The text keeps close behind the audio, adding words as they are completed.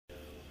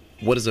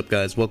What is up,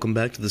 guys? Welcome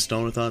back to the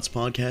Stoner Thoughts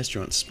Podcast.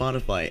 You're on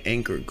Spotify,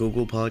 Anchor,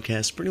 Google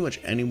Podcasts, pretty much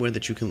anywhere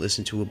that you can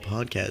listen to a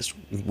podcast.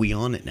 We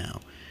on it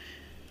now.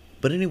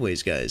 But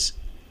anyways, guys,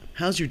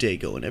 how's your day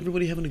going?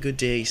 Everybody having a good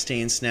day?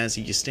 Staying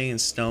snazzy? You staying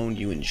stoned?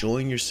 You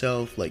enjoying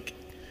yourself?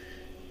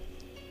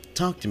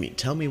 Talk to me.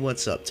 Tell me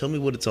what's up. Tell me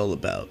what it's all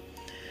about.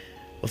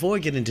 Before I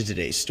get into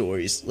today's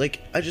stories,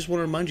 I just want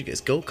to remind you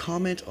guys, go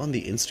comment on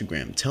the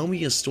Instagram. Tell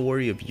me a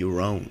story of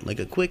your own,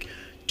 a quick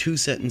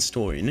 2-sentence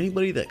story. And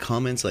anybody that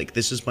comments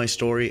this is my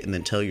story, and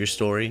then tell your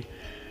story,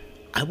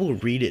 I will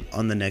read it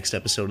on the next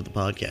episode of the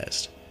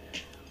podcast.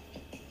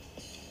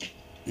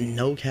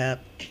 No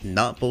cap,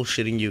 not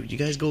bullshitting you. You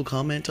guys go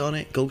comment on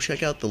it. Go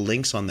check out the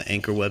links on the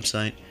Anchor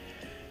website.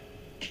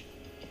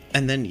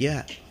 And then,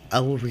 yeah, I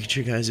will read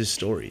your guys'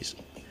 stories.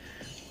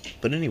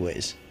 But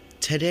anyways,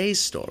 today's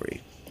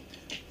story.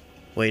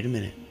 Wait a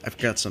minute, I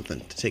forgot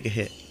something. To take a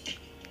hit.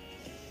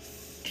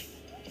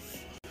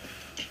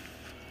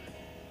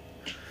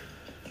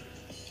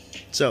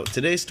 So,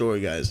 today's story,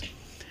 guys,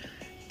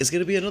 is going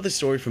to be another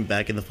story from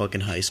back in the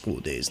fucking high school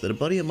days that a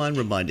buddy of mine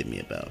reminded me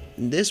about.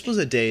 This was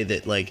a day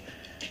that,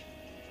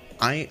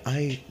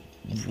 I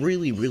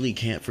really, really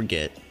can't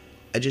forget.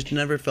 I just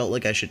never felt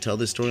like I should tell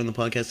this story on the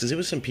podcast because there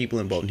was some people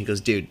involved, and he goes,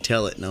 dude,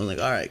 tell it. And I was like,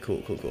 alright,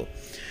 cool.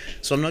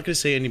 So I'm not going to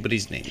say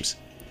anybody's names,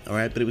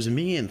 alright? But it was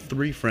me and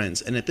 3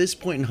 friends, and at this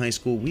point in high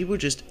school, we were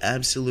just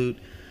absolute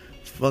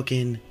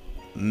fucking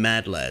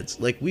mad lads.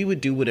 We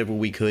would do whatever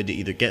we could to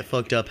either get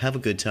fucked up, have a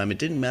good time. It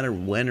didn't matter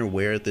when or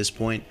where at this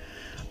point.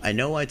 I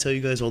know I tell you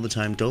guys all the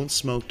time, don't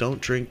smoke,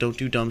 don't drink, don't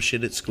do dumb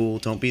shit at school,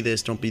 don't be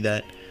this, don't be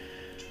that.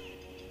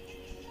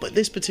 But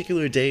this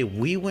particular day,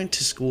 we went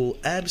to school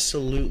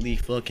absolutely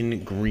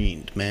fucking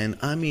greened, man.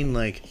 I mean,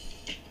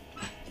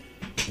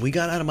 we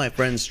got out of my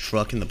friend's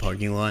truck in the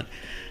parking lot,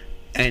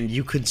 and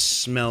you could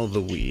smell the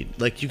weed.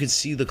 You could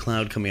see the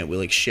cloud coming up. We're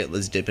like, shit,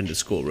 let's dip into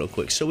school real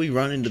quick. So we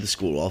run into the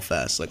school all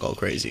fast, all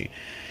crazy,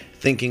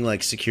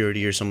 thinking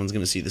security or someone's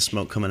gonna see the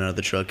smoke coming out of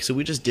the truck. So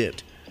we just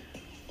dipped.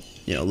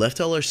 Left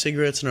all our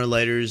cigarettes and our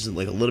lighters and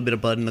a little bit of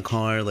bud in the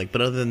car.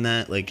 But other than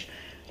that,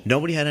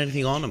 nobody had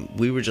anything on them.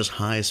 We were just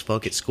high as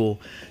fuck at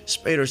school.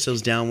 Sprayed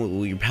ourselves down.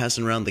 We were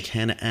passing around the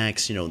can of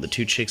Axe. The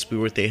 2 chicks we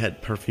were with, they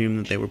had perfume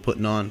that they were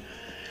putting on.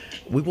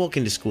 We walk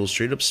into school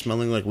straight up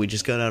smelling like we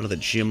just got out of the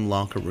gym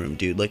locker room,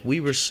 dude.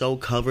 We were so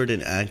covered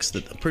in Axe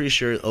that I'm pretty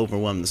sure it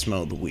overwhelmed the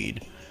smell of the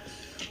weed.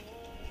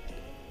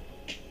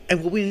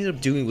 And what we ended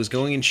up doing was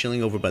going and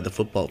chilling over by the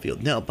football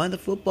field. Now, by the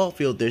football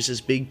field, there's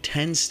this big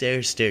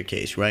 10-stair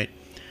staircase, right?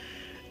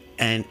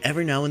 And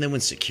every now and then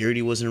when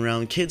security wasn't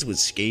around, kids would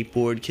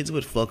skateboard, kids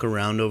would fuck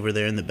around over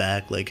there in the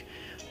back,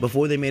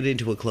 before they made it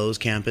into a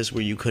closed campus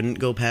where you couldn't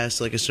go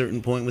past, a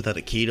certain point without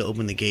a key to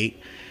open the gate.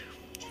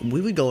 We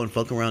would go and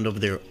fuck around over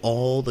there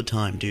all the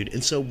time, dude.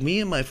 And so me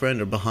and my friend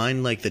are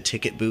behind, the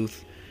ticket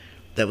booth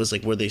that was,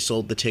 where they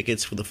sold the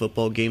tickets for the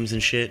football games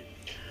and shit.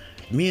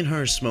 Me and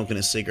her smoking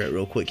a cigarette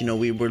real quick.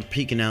 We were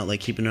peeking out,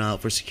 keeping an eye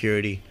out for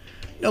security.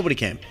 Nobody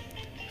came.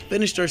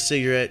 Finished our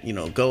cigarette,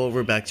 go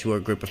over back to our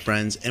group of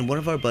friends, and one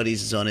of our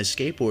buddies is on his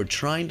skateboard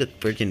trying to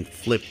freaking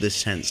flip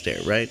this 10 stair,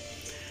 right?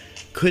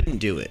 Couldn't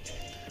do it.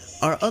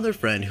 Our other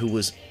friend, who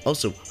was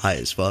also high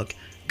as fuck,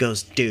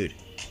 goes, dude,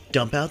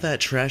 dump out that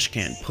trash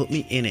can, put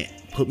me in it,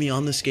 put me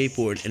on the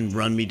skateboard, and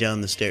run me down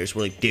the stairs.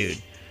 We're like,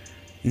 dude,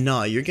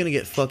 nah, you're gonna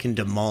get fucking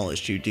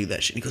demolished, you do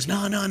that shit. And he goes,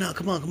 no,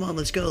 come on,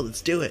 let's go,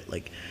 let's do it.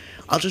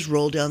 I'll just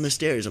roll down the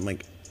stairs. I'm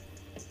like,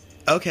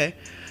 okay.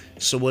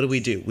 So what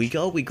do? We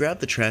go, we grab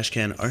the trash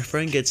can, our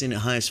friend gets in it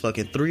high as fuck,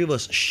 and 3 of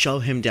us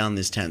shove him down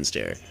this 10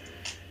 stair.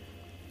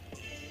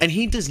 And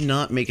he does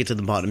not make it to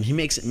the bottom. He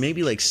makes it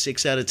maybe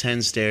 6 out of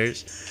 10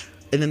 stairs.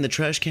 And then the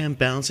trash can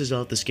bounces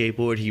off the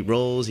skateboard. He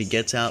rolls. He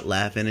gets out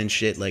laughing and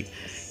shit.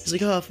 He's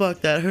like, oh,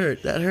 fuck, that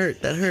hurt.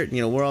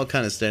 We're all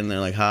kind of standing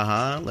there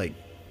haha.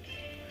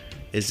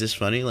 Is this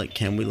funny?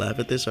 Can we laugh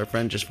at this? Our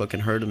friend just fucking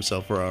hurt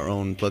himself for our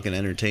own fucking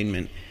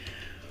entertainment.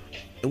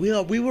 And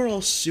we were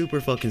all super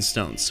fucking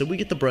stoned. So we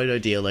get the bright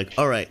idea,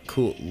 alright,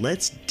 cool,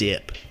 let's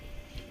dip.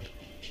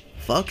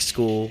 Fuck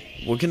school.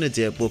 We're gonna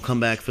dip. We'll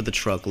come back for the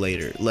truck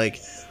later.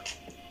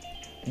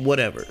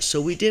 Whatever. So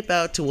we dip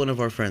out to one of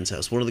our friends'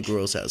 house, one of the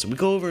girls' house. We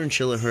go over and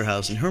chill at her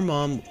house, and her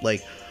mom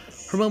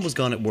was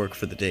gone at work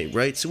for the day,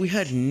 right? So we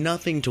had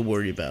nothing to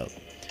worry about.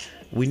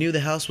 We knew the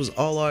house was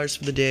all ours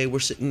for the day. We're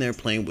sitting there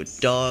playing with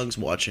dogs,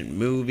 watching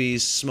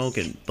movies,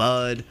 smoking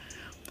bud.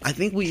 I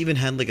think we even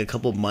had a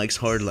couple of Mike's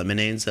Hard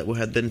Lemonades that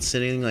had been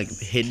sitting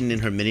hidden in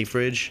her mini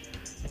fridge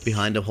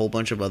behind a whole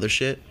bunch of other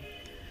shit.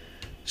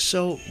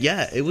 So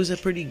yeah, it was a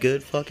pretty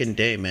good fucking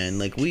day, man.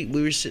 We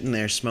were sitting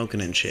there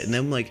smoking and shit, and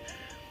then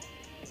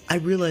I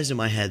realized in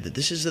my head that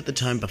this is at the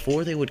time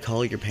before they would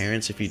call your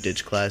parents if you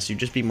ditched class. You'd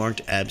just be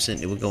marked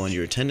absent. It would go on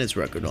your attendance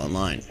record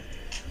online.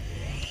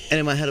 And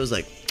in my head I was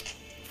like,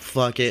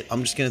 fuck it,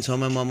 I'm just gonna tell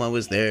my mom I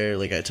was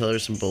there. I tell her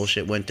some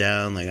bullshit went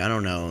down. I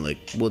don't know.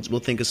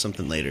 We'll think of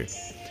something later.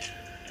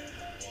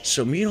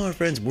 So me and our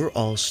friends, we're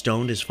all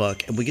stoned as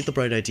fuck, and we get the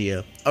bright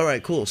idea,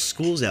 alright cool,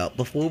 school's out,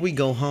 before we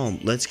go home,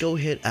 let's go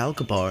hit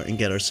Alcabar and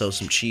get ourselves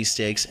some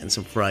cheesesteaks and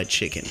some fried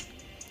chicken.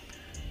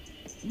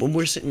 when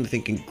we're sitting there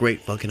thinking,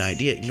 great fucking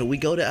idea, you know, we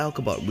go to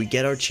Alcabar, we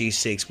get our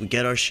cheesesteaks, we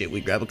get our shit,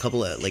 we grab a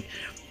couple of, like,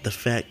 the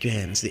Fat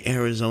Cans, the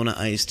Arizona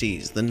iced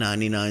teas, the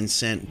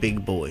 99-cent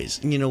big boys,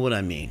 you know what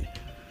I mean.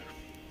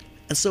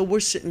 And so we're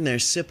sitting there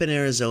sipping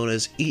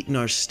Arizonas, eating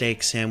our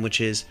steak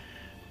sandwiches,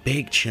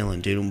 big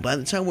chillin', dude. And by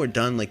the time we're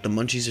done, like, the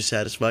munchies are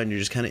satisfied and you're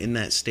just kind of in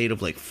that state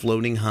of, like,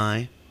 floating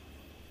high.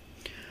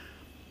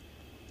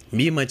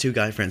 Me and my two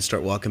guy friends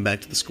start walking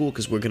back to the school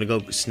because we're going to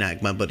go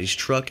snag my buddy's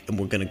truck and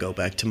we're going to go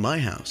back to my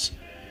house.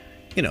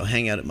 You know,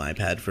 hang out at my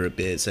pad for a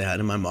bit, say hi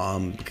to my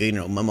mom. You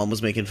know, my mom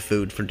was making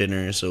food for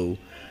dinner, so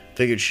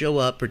figured show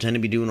up, pretend to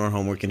be doing our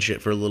homework and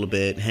shit for a little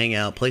bit, hang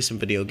out, play some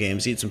video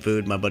games, eat some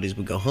food, my buddies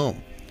would go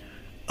home.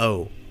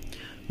 Oh,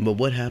 but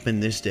what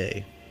happened this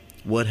day?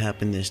 We're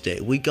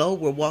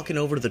walking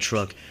over to the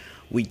truck,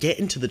 we get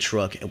into the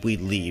truck and we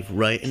leave,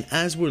 right? And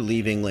as we're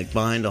leaving, like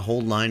behind a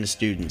whole line of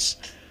students,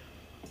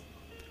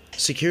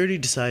 security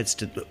decides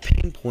to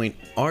pinpoint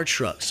our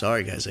truck.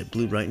 Sorry guys, I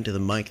blew right into the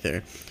mic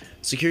there.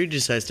 Security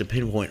decides to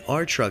pinpoint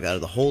our truck out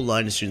of the whole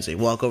line of students. They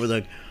walk over,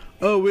 they're like,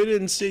 oh, we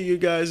didn't see you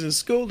guys in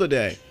school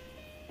today.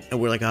 And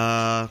we're like,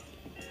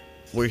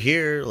 we're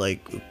here,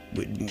 like,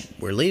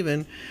 we're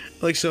leaving.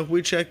 Like, so if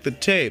we check the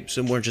tapes,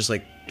 and we're just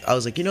like, I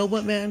was like, you know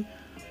what, man?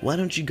 Why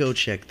don't you go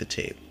check the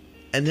tape?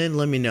 And then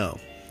let me know.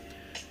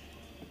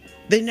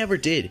 They never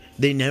did.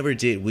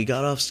 We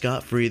got off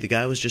scot-free. The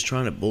guy was just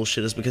trying to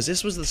bullshit us because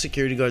this was the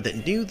security guard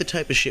that knew the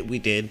type of shit we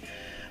did.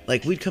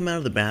 Like, we'd come out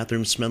of the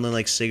bathroom smelling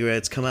like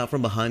cigarettes, come out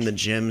from behind the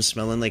gym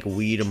smelling like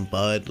weed and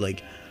bud,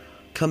 like,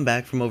 come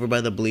back from over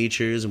by the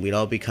bleachers, and we'd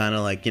all be kind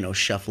of like, you know,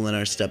 shuffling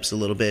our steps a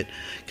little bit,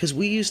 because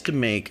we used to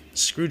make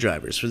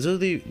screwdrivers. For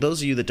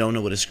those of you that don't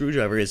know what a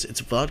screwdriver is,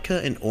 it's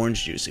vodka and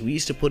orange juice. We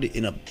used to put it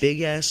in a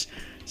big-ass,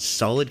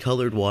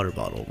 solid-colored water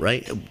bottle,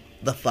 right?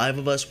 The five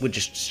of us would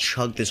just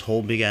chug this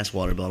whole big-ass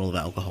water bottle of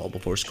alcohol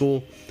before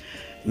school,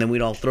 and then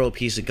we'd all throw a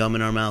piece of gum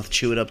in our mouth,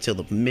 chew it up till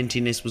the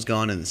mintiness was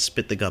gone, and then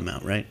spit the gum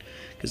out, right?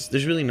 Because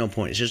there's really no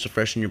point. It's just to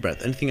freshen your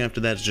breath. Anything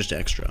after that is just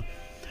extra.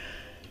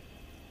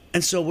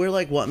 And so we're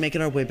like,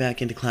 making our way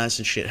back into class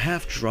and shit,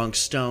 half drunk,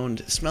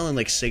 stoned, smelling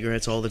like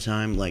cigarettes all the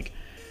time, like,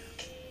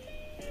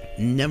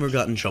 never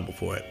got in trouble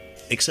for it.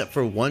 Except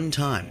for one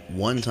time,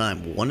 one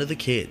of the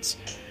kids,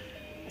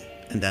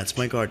 and that's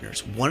my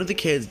gardeners, one of the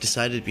kids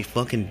decided to be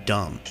fucking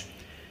dumb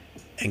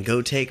and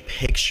go take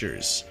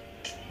pictures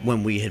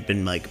when we had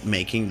been, like,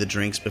 making the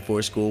drinks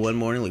before school one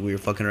morning. Like, we were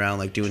fucking around,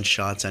 like, doing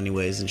shots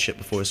anyways and shit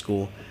before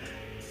school.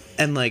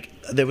 And, like,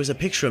 there was a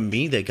picture of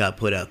me that got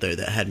put out there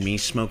that had me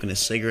smoking a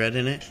cigarette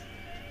in it.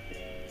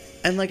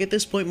 And, like, at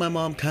this point, my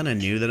mom kind of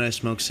knew that I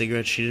smoked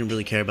cigarettes. She didn't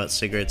really care about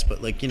cigarettes.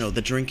 But, like, you know,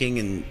 the drinking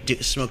and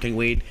smoking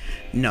weed,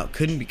 no,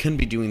 couldn't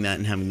be doing that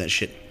and having that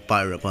shit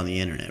fire up on the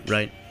internet,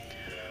 right?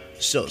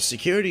 So,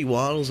 security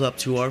waddles up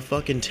to our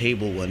fucking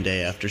table one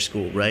day after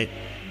school, right?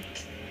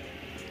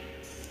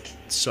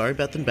 Sorry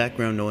about the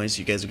background noise.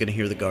 You guys are going to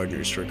hear the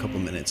gardeners for a couple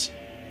minutes.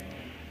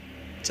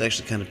 It's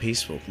actually kind of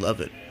peaceful.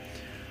 Love it.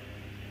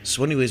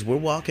 So anyways, we're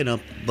walking up,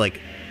 like,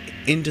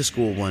 into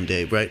school one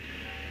day, right?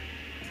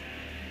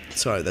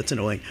 Sorry, that's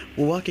annoying.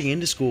 We're walking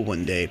into school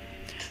one day.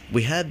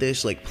 We had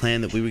this, like,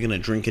 plan that we were going to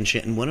drink and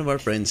shit, and one of our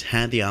friends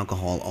had the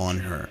alcohol on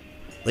her.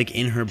 Like,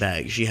 in her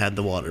bag. She had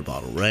the water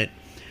bottle, right?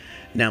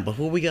 Now,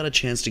 before we got a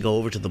chance to go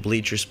over to the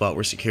bleacher spot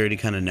where security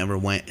kind of never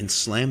went and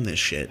slam this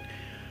shit,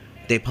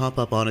 they pop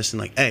up on us and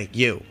like, hey,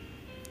 you,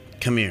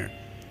 come here.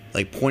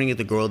 Like, pointing at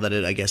the girl that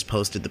had, I guess,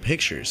 posted the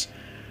pictures.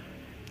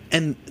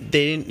 And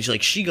they didn't,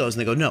 like, she goes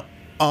and they go, no,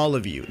 all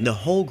of you. The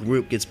whole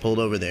group gets pulled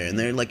over there and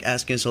they're, like,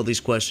 asking us all these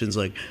questions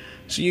like,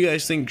 so you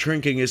guys think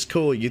drinking is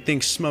cool? You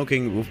think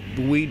smoking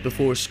weed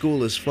before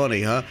school is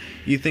funny, huh?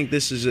 You think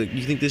this is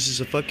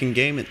a fucking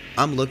game? And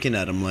I'm looking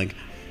at them like,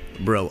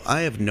 bro,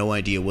 I have no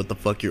idea what the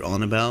fuck you're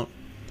on about.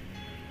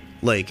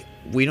 Like,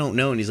 we don't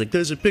know. And he's like,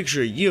 there's a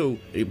picture of you.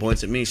 He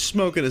points at me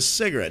smoking a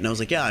cigarette. And I was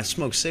like, yeah, I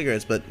smoke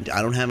cigarettes, but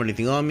I don't have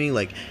anything on me.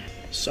 Like,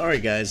 sorry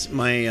guys,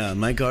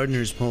 my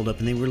gardeners pulled up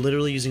and they were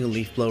literally using a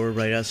leaf blower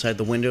right outside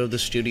the window of the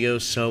studio.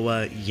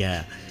 So,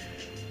 yeah,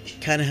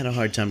 kind of had a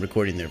hard time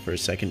recording there for a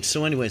second.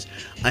 So anyways,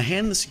 I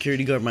hand the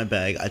security guard my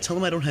bag. I tell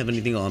him I don't have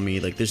anything on me.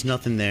 Like, there's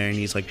nothing there. And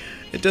he's like,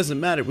 it doesn't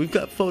matter. We've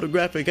got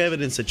photographic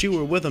evidence that you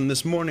were with him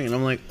this morning. And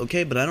I'm like,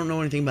 okay, but I don't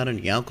know anything about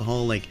any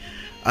alcohol. Like,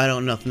 I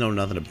don't know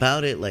nothing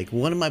about it. Like,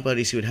 one of my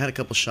buddies who had a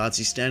couple shots,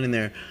 he's standing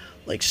there,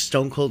 like,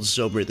 stone cold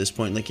sober at this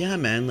point. Like, yeah,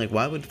 man, like,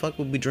 why would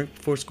we drink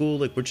before school?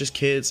 Like, we're just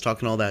kids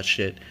talking all that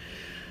shit.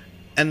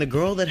 And the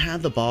girl that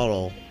had the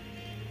bottle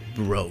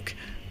broke.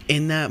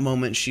 In that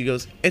moment, she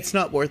goes, it's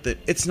not worth it.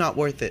 It's not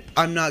worth it.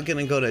 I'm not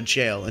gonna go to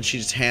jail. And she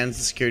just hands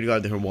the security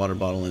guard her water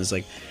bottle and is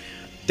like,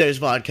 there's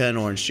vodka and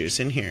orange juice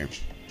in here.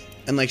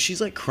 And, like, she's,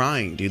 like,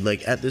 crying, dude.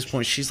 Like, at this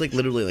point, she's, like,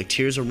 literally, like,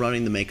 tears are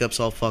running. The makeup's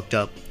all fucked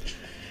up.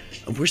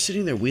 And we're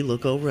sitting there. We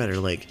look over at her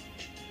like,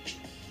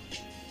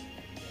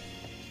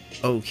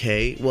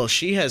 okay, well,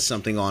 she has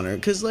something on her.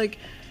 Because, like,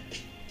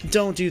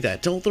 don't do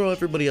that. Don't throw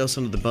everybody else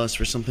under the bus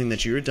for something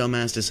that your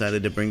dumbass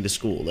decided to bring to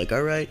school. Like,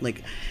 alright,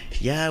 like,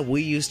 yeah,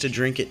 we used to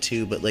drink it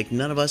too, but, like,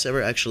 none of us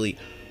ever actually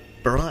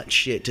brought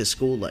shit to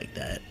school like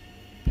that.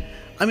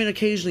 I mean,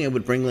 occasionally I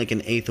would bring like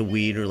an eighth of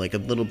weed or like a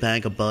little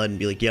bag of bud and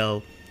be like,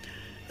 yo,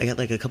 I got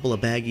like a couple of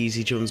baggies.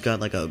 Each of them's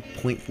got like a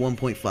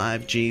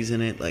 1.5 G's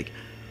in it. Like,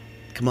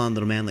 come on,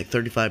 little man, like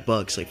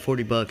 $35, like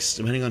 $40,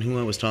 depending on who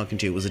I was talking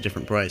to, it was a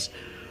different price.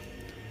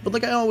 But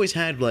like I always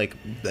had like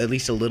at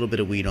least a little bit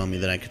of weed on me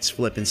that I could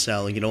flip and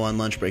sell, you know, on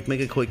lunch break, make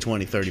a quick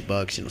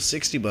 $20-$30, you know,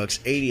 $60,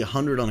 80,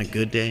 100 on a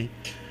good day.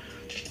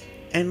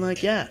 And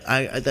like, yeah,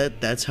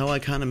 that's how I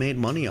kind of made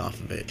money off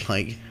of it.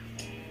 Like,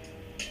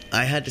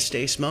 I had to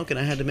stay smoking,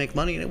 I had to make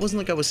money, and it wasn't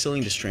like I was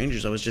selling to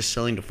strangers, I was just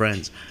selling to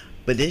friends.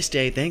 But this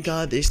day, thank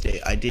God this day,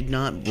 I did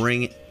not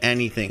bring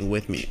anything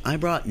with me. I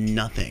brought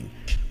nothing.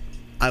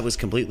 I was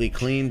completely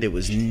clean. There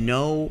was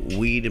no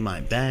weed in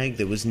my bag.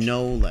 There was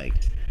no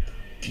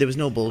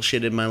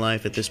bullshit in my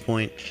life at this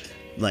point.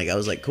 Like, I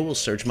was like, cool,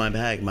 search my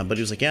bag. My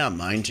buddy was like, yeah,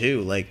 mine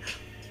too. Like,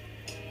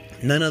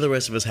 none of the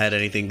rest of us had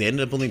anything. They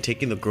ended up only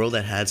taking the girl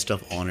that had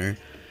stuff on her.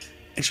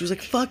 And she was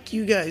like, fuck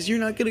you guys. You're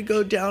not gonna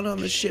go down on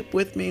the ship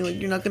with me. Like,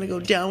 you're not gonna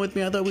go down with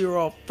me. I thought we were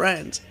all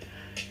friends.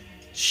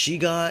 She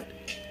got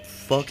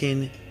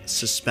fucking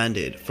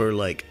suspended for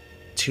like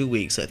 2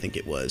 weeks, I think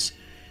it was.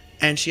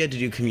 And she had to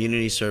do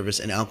community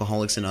service and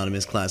Alcoholics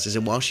Anonymous classes.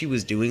 And while she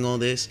was doing all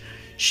this,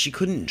 she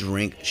couldn't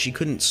drink, she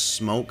couldn't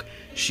smoke,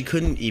 she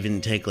couldn't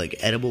even take like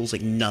edibles,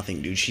 like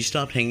nothing, dude. She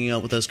stopped hanging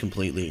out with us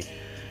completely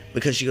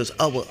because she goes,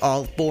 oh well,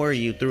 all four of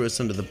you threw us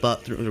under the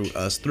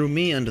bus, threw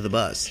me under the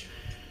bus.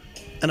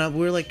 And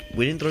we're like,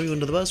 we didn't throw you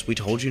under the bus. We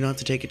told you not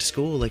to take it to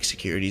school. Like,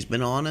 security's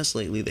been on us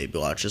lately. They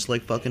watch us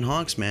like fucking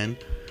hawks, man.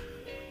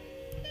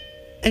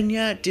 And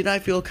yeah, did I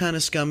feel kind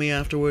of scummy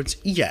afterwards?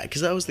 Yeah,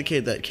 because I was the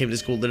kid that came to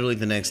school literally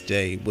the next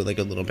day with like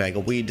a little bag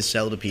of weed to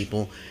sell to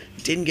people.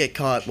 Didn't get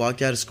caught,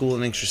 walked out of school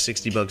an extra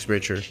 $60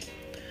 richer.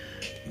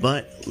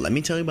 But let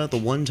me tell you about the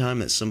one time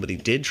that somebody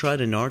did try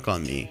to narc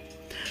on me,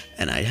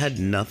 and I had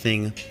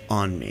nothing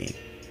on me.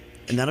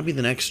 And that'll be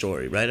the next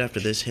story, right after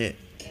this hit.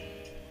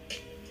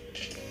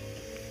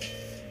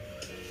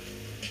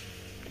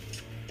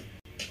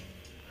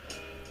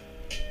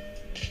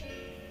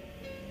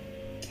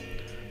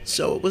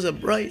 So it was a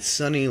bright,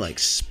 sunny, like,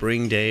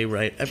 spring day,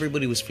 right?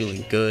 Everybody was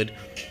feeling good.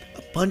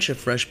 A bunch of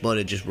fresh blood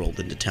had just rolled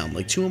into town.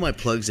 Like, two of my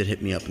plugs had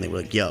hit me up, and they were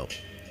like, yo,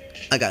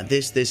 I got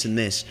this, this, and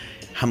this.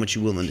 How much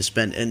you willing to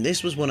spend? And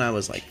this was when I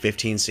was, like,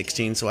 15,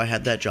 16, so I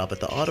had that job at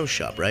the auto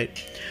shop, right?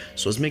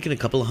 So I was making a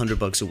couple of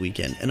 $100 a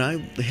weekend. And I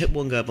hit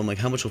one guy up, I'm like,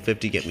 how much will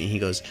 50 get me? He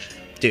goes,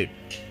 dude,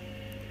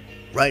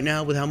 right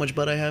now, with how much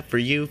bud I have, for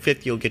you,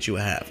 50 will get you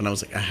a half. And I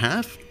was like, a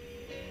half?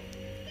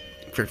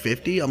 For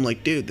 50? I'm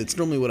like, dude, that's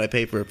normally what I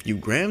pay for a few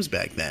grams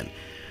back then.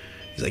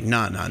 He's like,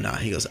 nah.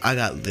 He goes, I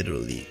got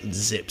literally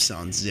zips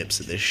on zips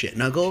of this shit.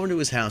 And I go over to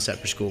his house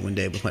after school one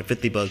day with my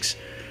 $50,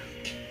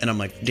 and I'm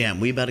like,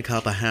 damn, we about to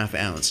cop a half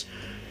ounce.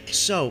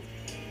 So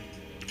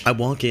I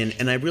walk in,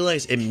 and I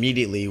realize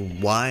immediately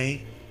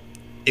why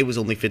it was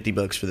only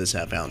 $50 for this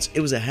half ounce.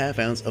 It was a half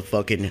ounce of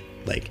fucking,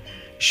 like,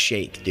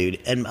 shake, dude.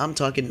 And I'm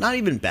talking not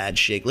even bad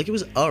shake. Like, it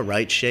was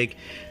alright shake.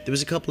 There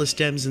was a couple of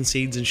stems and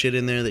seeds and shit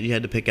in there that you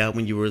had to pick out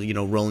when you were, you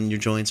know, rolling your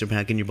joints or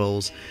packing your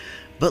bowls.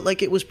 But,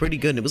 like, it was pretty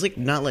good. And it was, like,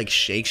 not like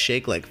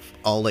shake, like,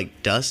 all,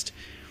 like, dust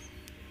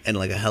and,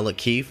 like, a hella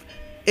keef.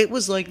 It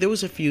was, like, there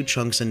was a few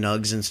chunks and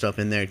nugs and stuff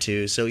in there,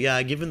 too. So, yeah,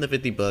 I give him the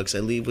 $50. I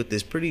leave with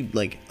this pretty,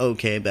 like,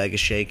 okay bag of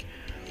shake.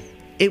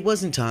 It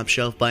wasn't top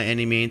shelf by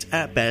any means.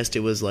 At best, it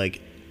was, like,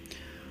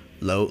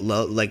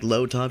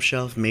 low top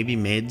shelf, maybe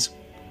mids.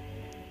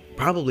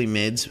 Probably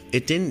mids.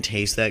 It didn't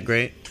taste that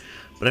great,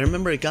 but I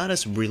remember it got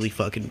us really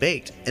fucking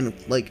baked. And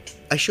like,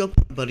 I show up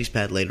at my buddy's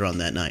pad later on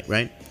that night,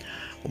 right?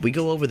 We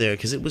go over there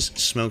because it was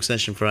Smoke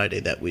Session Friday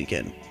that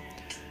weekend,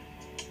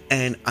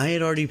 and I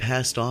had already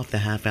passed off the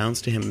half ounce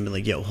to him and been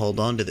like, yo,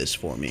 hold on to this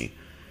for me,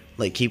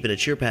 like, keep it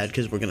at your pad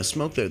because we're gonna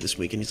smoke there this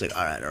week. And he's like,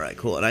 all right,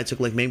 cool. And I took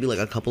like maybe like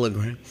a couple of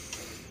grams.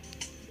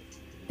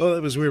 Oh,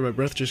 that was weird. My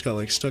breath just got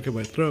like stuck in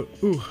my throat.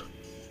 Ooh.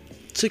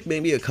 Took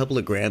maybe a couple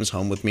of grams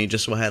home with me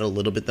just so I had a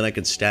little bit that I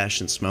could stash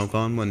and smoke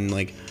on when,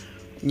 like,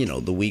 you know,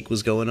 the week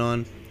was going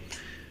on.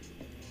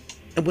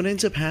 And what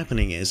ends up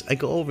happening is I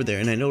go over there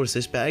and I notice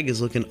this bag is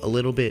looking a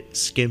little bit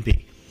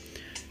skimpy.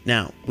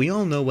 Now, we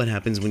all know what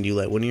happens when you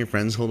let one of your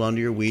friends hold on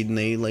to your weed and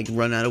they, like,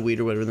 run out of weed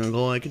or whatever. They're like,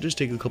 oh, I could just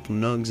take a couple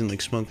nugs and, like,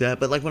 smoke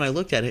that. But, like, when I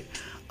looked at it,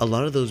 a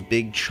lot of those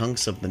big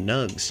chunks of the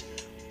nugs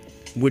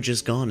were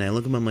just gone. And I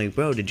look at him, I'm like,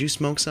 bro, did you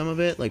smoke some of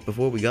it, like,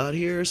 before we got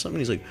here or something?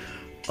 He's like,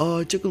 oh,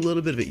 I took a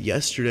little bit of it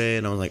yesterday.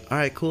 And I was like, all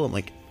right, cool. I'm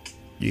like,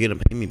 you're gonna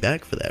pay me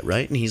back for that,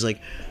 right? And he's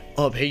like,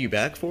 oh, I'll pay you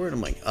back for it?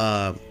 I'm like,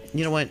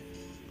 you know what?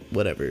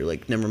 Whatever.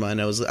 Like, never mind.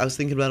 I was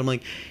thinking about it. I'm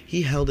like,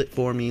 he held it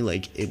for me.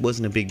 Like, it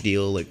wasn't a big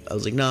deal. Like, I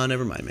was like, nah,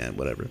 never mind, man.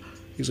 Whatever.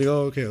 He's like,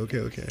 oh,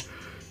 okay.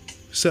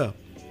 So,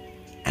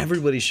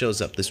 everybody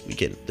shows up this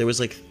weekend. There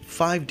was, like,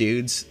 5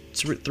 dudes,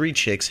 3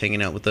 chicks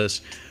hanging out with us.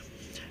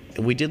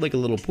 And we did, like, a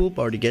little pool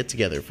party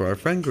get-together for our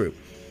friend group.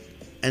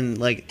 And,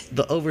 like,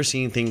 the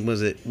overseeing thing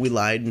was that we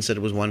lied and said it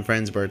was one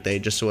friend's birthday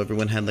just so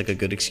everyone had, like, a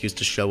good excuse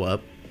to show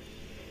up.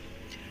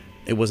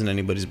 It wasn't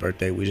anybody's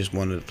birthday. We just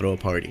wanted to throw a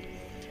party.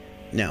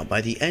 Now,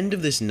 by the end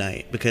of this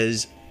night,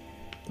 because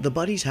the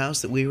buddy's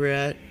house that we were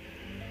at,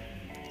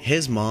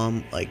 his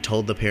mom, like,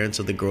 told the parents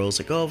of the girls,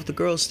 like, oh, if the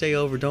girls stay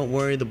over, don't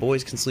worry, the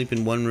boys can sleep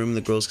in one room,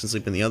 the girls can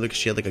sleep in the other, because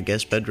she had, like, a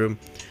guest bedroom.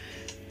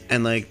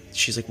 And, like,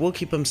 she's like, we'll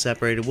keep them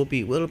separated,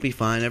 it'll be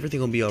fine, everything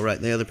will be alright.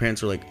 And the other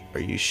parents were like,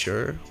 are you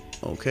sure?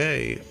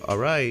 Okay,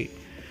 alright.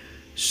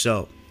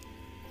 So,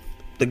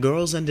 the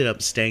girls ended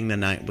up staying the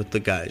night with the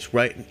guys,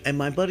 right? And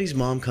my buddy's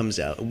mom comes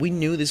out. We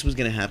knew this was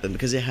gonna happen,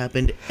 because it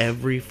happened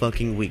every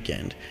fucking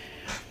weekend.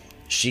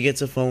 She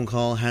gets a phone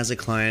call, has a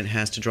client,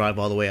 has to drive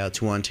all the way out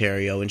to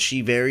Ontario, and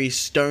she very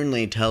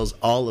sternly tells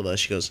all of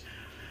us, she goes,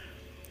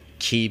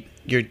 keep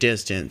your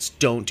distance,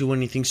 don't do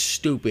anything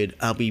stupid,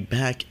 I'll be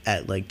back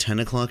at like 10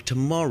 o'clock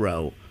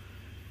tomorrow,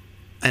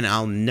 and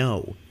I'll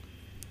know.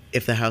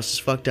 If the house is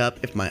fucked up,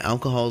 if my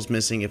alcohol is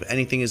missing, if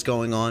anything is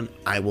going on,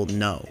 I will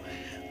know.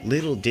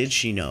 Little did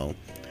she know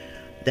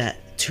that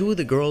 2 of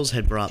the girls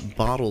had brought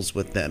bottles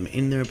with them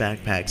in their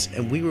backpacks,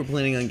 and we were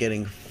planning on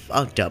getting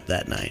fucked up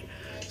that night.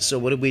 So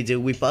what did we do?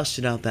 We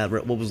busted out that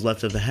what was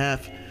left of the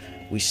half.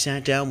 We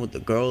sat down with the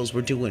girls.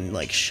 We're doing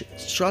like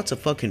shots of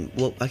fucking.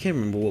 Well, I can't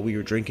remember what we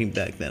were drinking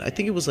back then. I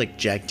think it was like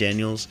Jack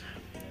Daniels,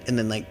 and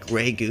then like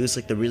Grey Goose,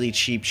 like the really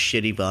cheap,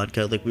 shitty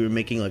vodka. Like we were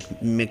making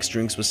like mixed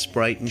drinks with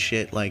Sprite and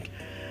shit. Like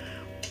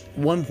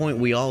one point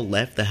we all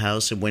left the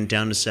house and went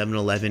down to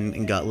 7-Eleven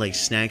and got like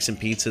snacks and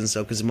pizza and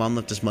stuff because mom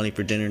left us money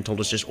for dinner and told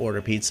us just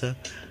order pizza.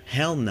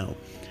 Hell no.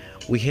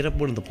 We hit up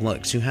one of the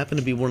plugs who happened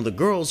to be one of the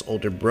girls'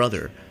 older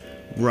brother.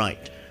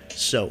 Right.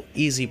 So,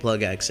 easy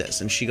plug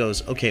access. And she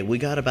goes, okay, we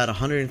got about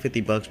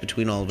 $150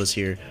 between all of us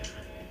here.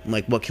 I'm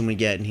like, what can we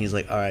get? And he's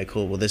like, alright,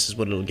 cool, well, this is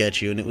what it'll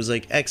get you. And it was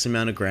like X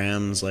amount of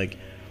grams. Like,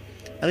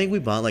 I think we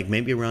bought like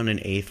maybe around an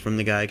eighth from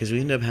the guy because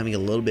we ended up having a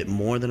little bit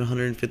more than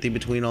 150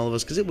 between all of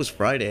us because it was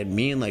Friday and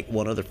me and like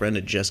one other friend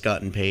had just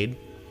gotten paid.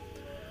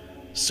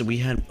 So we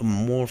had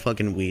more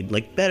fucking weed,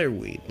 like better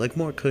weed, like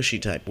more cushy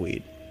type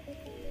weed.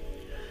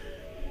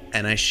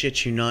 And I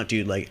shit you not,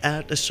 dude, like,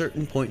 at a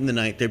certain point in the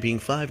night, there being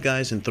 5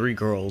 guys and 3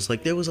 girls,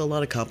 like, there was a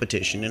lot of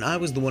competition, and I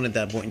was the one at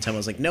that point in time, I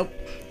was like, nope,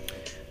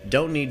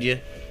 don't need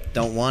you,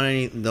 don't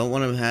want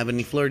to have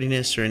any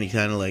flirtiness or any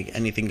kind of, like,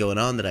 anything going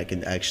on that I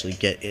could actually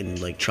get in,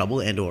 like,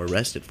 trouble and or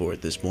arrested for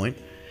at this point.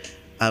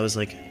 I was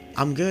like,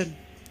 I'm good,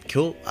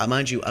 cool.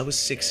 Mind you, I was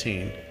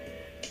 16,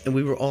 and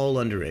we were all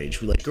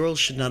underage. Like, girls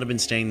should not have been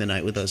staying the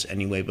night with us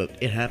anyway, but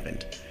it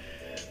happened.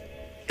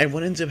 And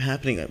what ends up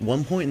happening at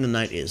one point in the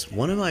night is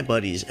one of my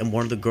buddies and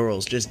one of the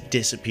girls just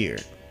disappear.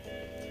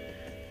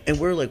 And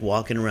we're like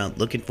walking around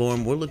looking for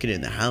them. We're looking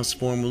in the house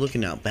for them. We're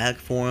looking out back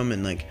for them.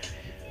 And like,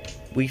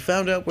 we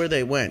found out where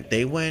they went.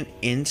 They went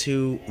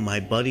into my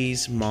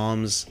buddy's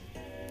mom's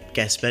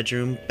guest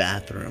bedroom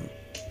bathroom,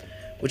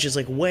 which is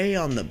like way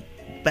on the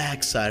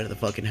back side of the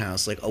fucking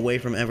house, like away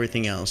from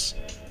everything else.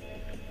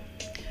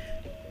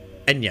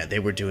 And yeah, they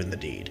were doing the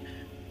deed.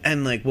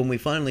 And, like, when we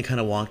finally kind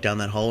of walked down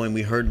that hallway and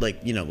we heard, like,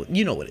 you know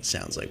what it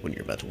sounds like when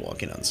you're about to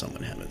walk in on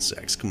someone having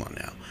sex. Come on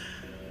now.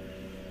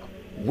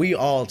 We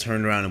all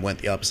turned around and went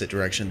the opposite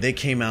direction. They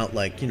came out,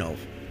 like,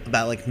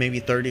 about, like, maybe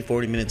 30,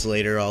 40 minutes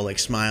later, all, like,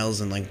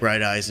 smiles and, like,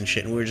 bright eyes and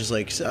shit. And we were just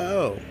like,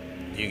 so,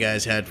 you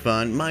guys had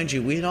fun? Mind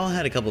you, we had all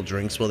had a couple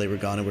drinks while they were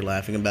gone and we're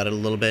laughing about it a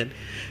little bit.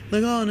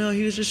 Like, oh, no,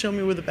 he was just showing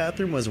me where the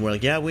bathroom was. And we're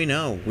like, yeah, we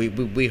know.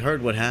 We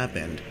heard what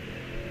happened.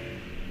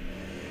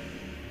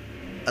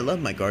 I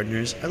love my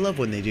gardeners. I love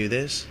when they do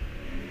this.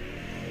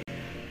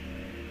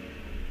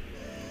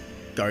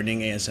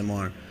 Gardening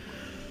ASMR.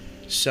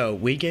 So,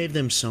 we gave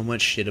them so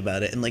much shit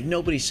about it, and, like,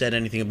 nobody said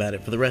anything about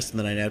it for the rest of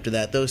the night after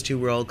that. Those 2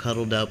 were all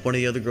cuddled up. One of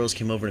the other girls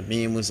came over to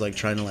me and was, like,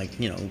 trying to, like,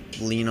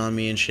 lean on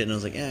me and shit, and I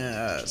was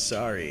like,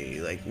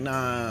 sorry. Like,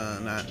 nah,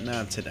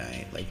 not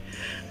tonight. Like,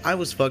 I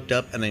was fucked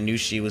up, and I knew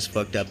she was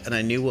fucked up, and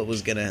I knew what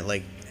was gonna,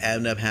 like,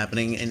 end up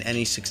happening in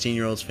any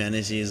 16-year-old's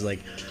fantasy is like,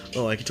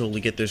 oh, I could totally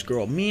get this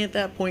girl. Me at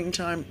that point in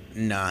time,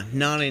 nah,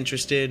 not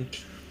interested.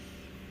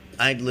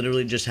 I'd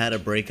literally just had a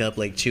breakup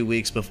like 2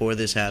 weeks before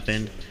this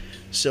happened.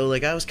 So,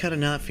 like, I was kind of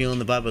not feeling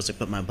the vibe. I was like,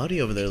 but my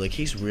buddy over there, like,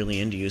 he's really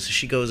into you. So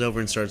she goes over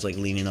and starts, like,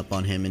 leaning up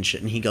on him and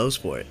shit, and he goes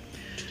for it.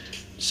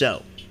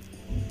 So,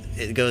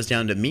 it goes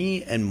down to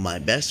me and my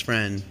best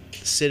friend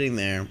sitting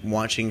there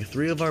watching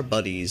 3 of our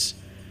buddies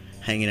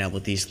hanging out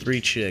with these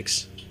 3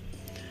 chicks.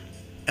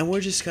 And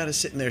we're just kind of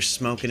sitting there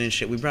smoking and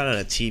shit. We brought out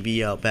a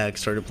TV out back,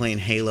 started playing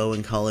Halo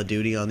and Call of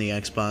Duty on the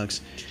Xbox.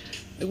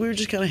 And we were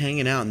just kind of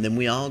hanging out. And then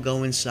we all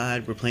go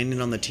inside. We're playing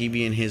it on the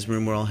TV in his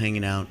room. We're all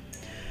hanging out.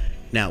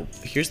 Now,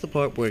 here's the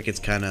part where it gets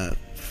kind of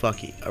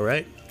fucky,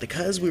 alright?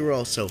 Because we were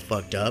all so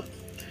fucked up,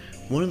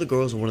 one of the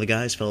girls and one of the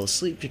guys fell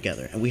asleep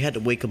together. And we had to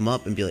wake them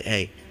up and be like,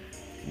 hey,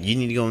 you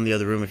need to go in the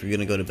other room if you're going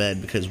to go to bed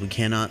because we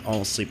cannot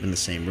all sleep in the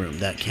same room.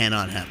 That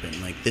cannot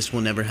happen. Like, this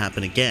will never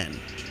happen again.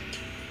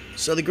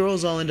 So the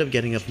girls all end up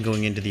getting up and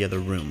going into the other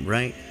room,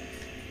 right?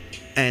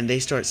 And they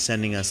start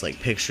sending us, like,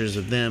 pictures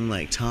of them,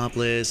 like,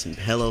 topless and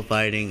pillow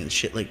fighting and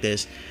shit like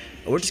this.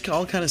 And we're just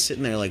all kind of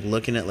sitting there, like,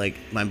 looking at, like,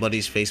 my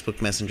buddy's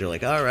Facebook Messenger,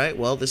 like, alright,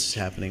 well, this is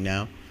happening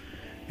now.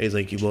 And he's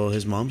like, well,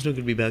 his mom's not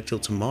going to be back till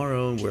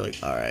tomorrow. And we're like,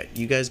 alright,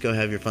 you guys go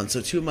have your fun.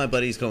 So 2 of my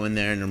buddies go in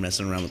there and they're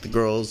messing around with the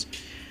girls.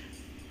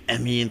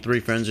 And me and 3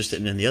 friends are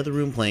sitting in the other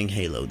room playing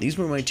Halo. These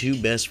were my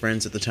 2 best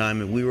friends at the time,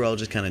 and we were all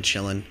just kind of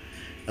chilling.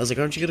 I was like,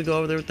 aren't you going to go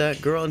over there with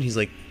that girl? And he's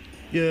like,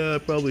 yeah, I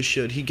probably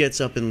should. He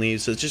gets up and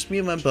leaves, so it's just me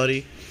and my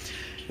buddy.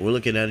 We're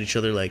looking at each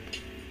other like,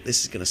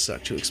 this is going to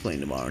suck to explain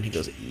tomorrow. And he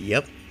goes,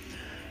 yep.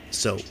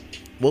 So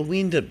what we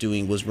ended up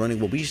doing was running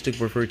what we used to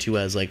refer to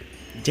as, like,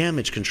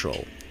 damage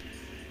control.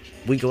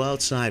 We go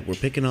outside, we're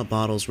picking up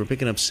bottles, we're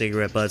picking up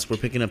cigarette butts, we're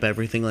picking up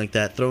everything like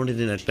that, throwing it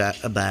in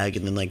a bag,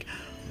 and then, like,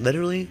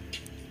 literally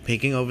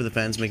peeking over the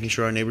fence, making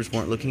sure our neighbors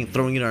weren't looking, and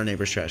throwing it in our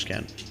neighbor's trash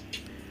can.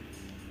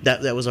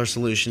 That was our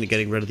solution to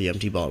getting rid of the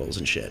empty bottles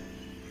and shit.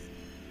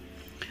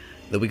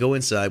 Then we go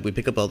inside, we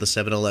pick up all the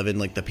 7-Eleven,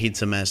 like the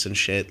pizza mess and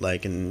shit,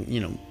 like, and,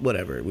 you know,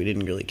 whatever. We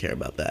didn't really care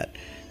about that.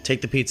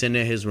 Take the pizza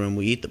into his room,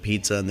 we eat the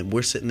pizza, and then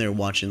we're sitting there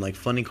watching, like,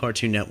 funny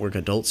Cartoon Network,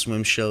 Adult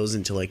Swim shows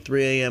until, like,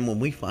 3 a.m. when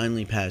we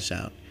finally pass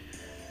out.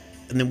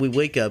 And then we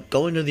wake up,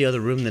 go into the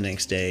other room the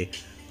next day,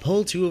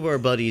 pull 2 of our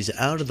buddies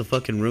out of the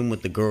fucking room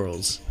with the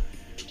girls,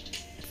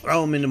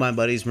 throw them into my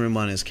buddy's room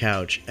on his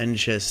couch, and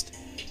just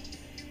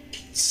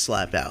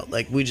slap out.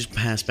 Like, we just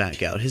pass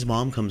back out. His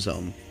mom comes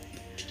home.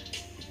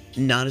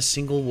 Not a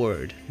single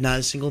word. Not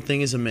a single thing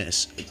is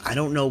amiss. I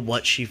don't know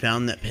what she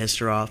found that pissed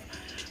her off,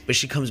 but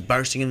she comes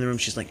bursting in the room.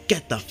 She's like,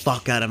 get the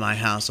fuck out of my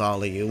house,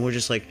 all of you. And we're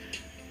just like,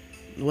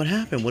 what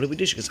happened? What did we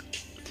do? She goes,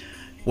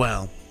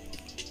 well,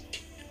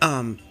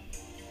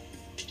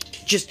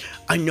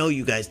 I know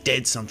you guys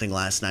did something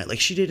last night. Like,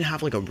 she didn't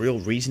have, like, a real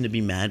reason to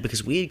be mad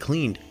because we had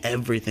cleaned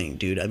everything,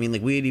 dude. I mean,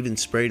 like, we had even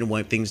sprayed and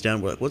wiped things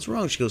down. We're like, what's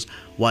wrong? She goes,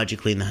 why'd you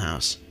clean the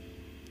house?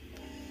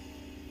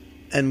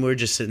 And we're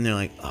just sitting there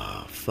like,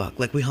 oh, fuck.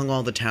 Like, we hung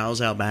all the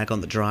towels out back on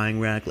the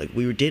drying rack. Like,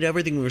 we did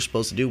everything we were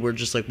supposed to do. We're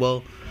just like,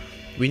 well,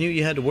 we knew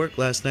you had to work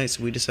last night,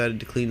 so we decided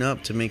to clean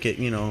up to make it,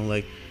 you know,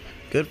 like,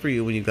 good for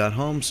you when you got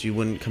home so you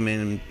wouldn't come in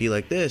and be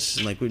like this.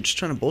 And, like, we were just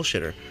trying to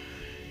bullshit her.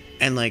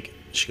 And, like,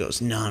 she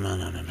goes, no,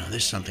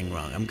 there's something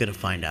wrong. I'm going to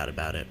find out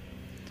about it.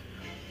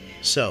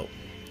 So,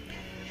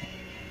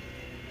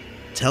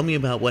 tell me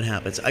about what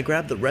happens. I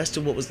grabbed the rest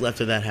of what was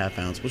left of that half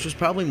ounce, which was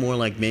probably more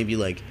like maybe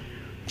like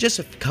just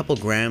a couple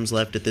grams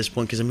left at this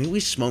point, because I mean, we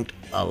smoked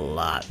a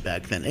lot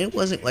back then. It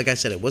wasn't, like I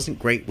said, it wasn't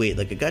great weight.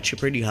 Like, it got you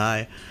pretty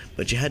high,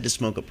 but you had to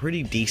smoke a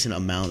pretty decent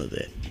amount of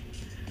it.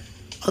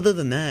 Other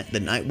than that, the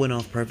night went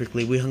off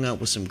perfectly. We hung out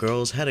with some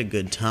girls, had a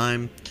good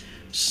time,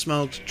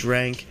 smoked,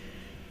 drank,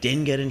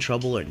 didn't get in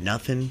trouble or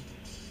nothing.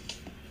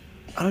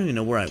 I don't even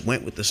know where I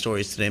went with the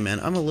stories today,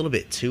 man. I'm a little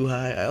bit too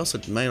high. I also,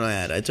 might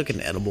add, I took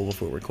an edible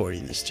before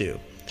recording this too.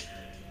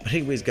 But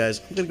anyways, guys,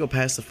 I'm gonna go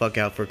pass the fuck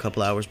out for a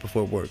couple hours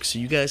before work. So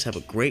you guys have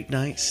a great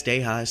night.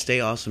 Stay high,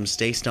 stay awesome,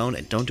 stay stoned,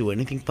 and don't do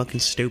anything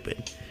fucking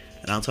stupid.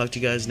 And I'll talk to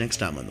you guys next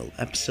time on the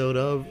episode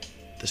of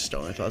the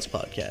Stoner Thoughts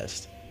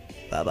Podcast.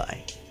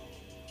 Bye-bye.